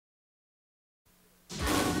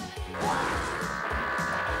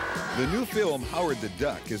The new film, Howard the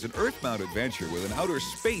Duck, is an earthbound adventure with an outer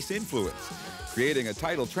space influence. Creating a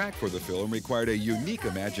title track for the film required a unique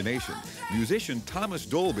imagination. Musician Thomas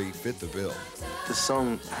Dolby fit the bill. The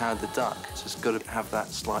song, Howard the Duck, just got to have that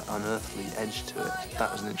slight unearthly edge to it.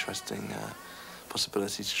 That was an interesting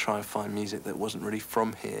possibility to try and find music that wasn't really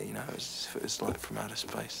from here, you know, it was like from outer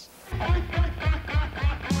space.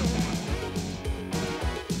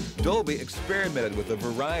 Dolby experimented with a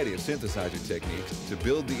variety of synthesizer techniques to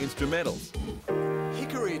build the instrumentals.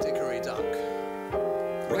 Hickory dickory duck.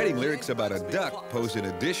 Writing lyrics about a duck posed an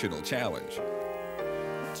additional challenge.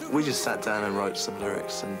 We just sat down and wrote some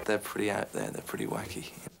lyrics, and they're pretty out there, they're pretty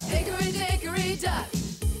wacky. Hickory dickory duck,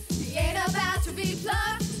 he ain't about to be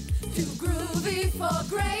plucked. Too groovy for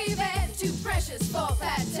gravy, too precious for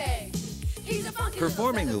pate.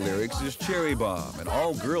 Performing the lyrics is Cherry Bomb, an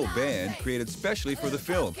all-girl band created specially for the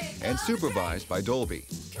film and supervised by Dolby.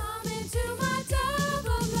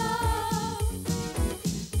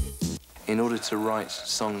 In order to write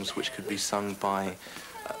songs which could be sung by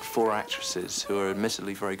 4 actresses who are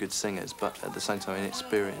admittedly very good singers, but at the same time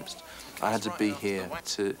inexperienced, I had to be here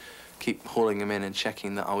to keep hauling them in and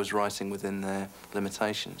checking that I was writing within their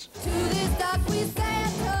limitations. To this duck we say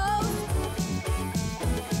toast.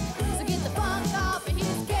 So get the funk off in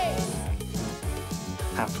his case.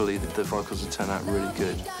 Happily, the vocals have turned out really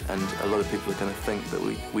good, and a lot of people are going to think that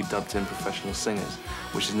we dubbed in professional singers,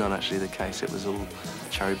 which is not actually the case. It was all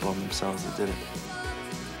Cherry Bomb themselves that did it.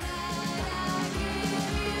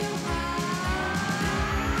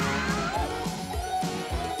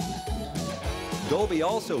 Dolby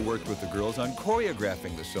also worked with the girls on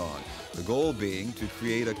choreographing the song, the goal being to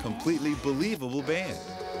create a completely believable band.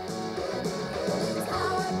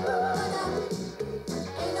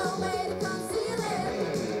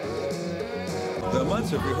 The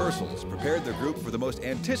months of rehearsals prepared the group for the most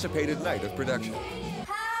anticipated night of production.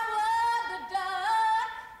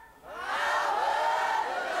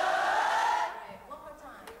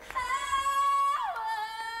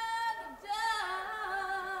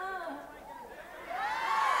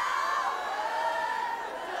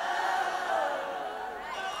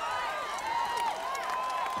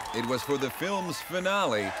 It was for the film's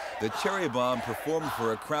finale that Cherry Bomb performed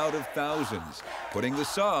for a crowd of thousands, putting the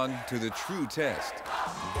song to the true test.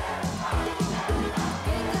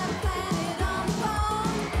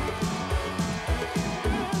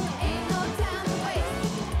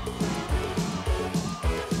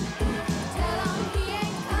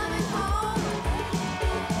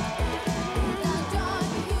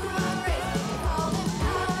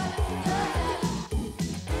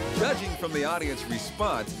 Judging from the audience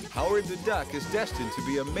response, Howard the Duck is destined to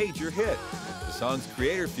be a major hit. The song's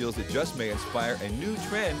creator feels it just may inspire a new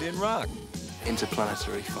trend in rock.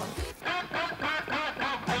 Interplanetary funk.